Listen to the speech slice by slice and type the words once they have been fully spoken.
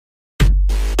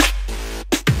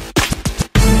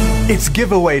It's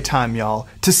giveaway time, y'all.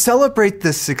 To celebrate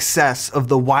the success of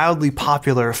the wildly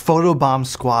popular Photobomb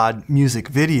Squad music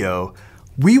video,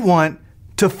 we want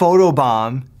to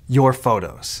photobomb your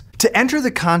photos. To enter the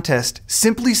contest,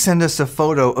 simply send us a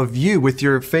photo of you with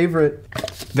your favorite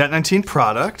VAT-19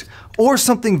 product or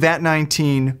something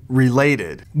VAT-19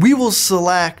 related. We will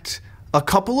select a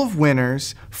couple of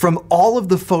winners from all of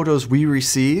the photos we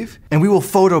receive, and we will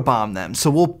photobomb them. So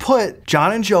we'll put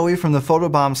John and Joey from the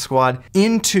Photobomb Squad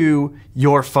into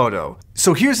your photo.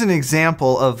 So here's an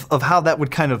example of how that would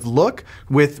kind of look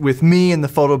with me and the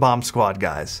Photobomb Squad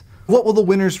guys. What will the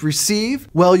winners receive?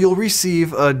 Well, you'll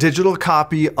receive a digital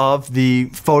copy of the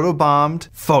photobombed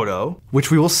photo, which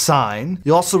we will sign.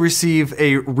 You'll also receive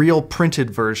a real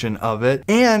printed version of it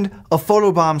and a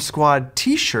Photobomb Squad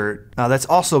t-shirt that's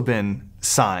also been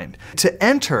signed. To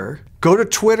enter, go to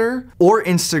Twitter or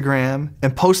Instagram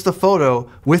and post the photo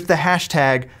with the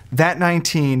hashtag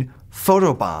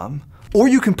VAT19Photobomb, or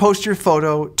you can post your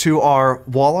photo to our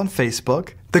wall on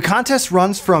Facebook. The contest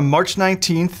runs from March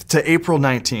 19th to April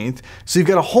 19th, so you've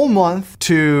got a whole month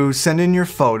to send in your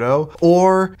photo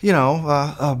or,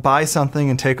 buy something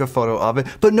and take a photo of it.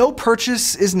 But no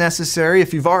purchase is necessary.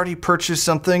 If you've already purchased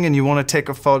something and you want to take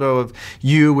a photo of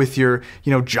you with your,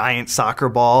 giant soccer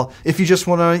ball, if you just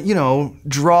want to,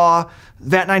 draw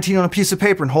VAT-19 on a piece of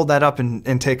paper and hold that up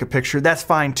and take a picture, that's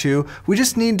fine too. We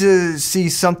just need to see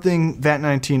something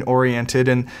VAT-19 oriented,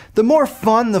 and the more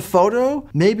fun the photo,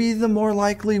 maybe the more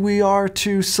likely we are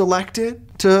to select it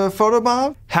to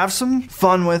photobomb. Have some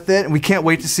fun with it, and we can't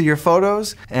wait to see your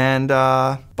photos, and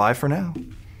bye for now.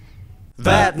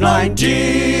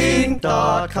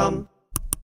 VAT19.com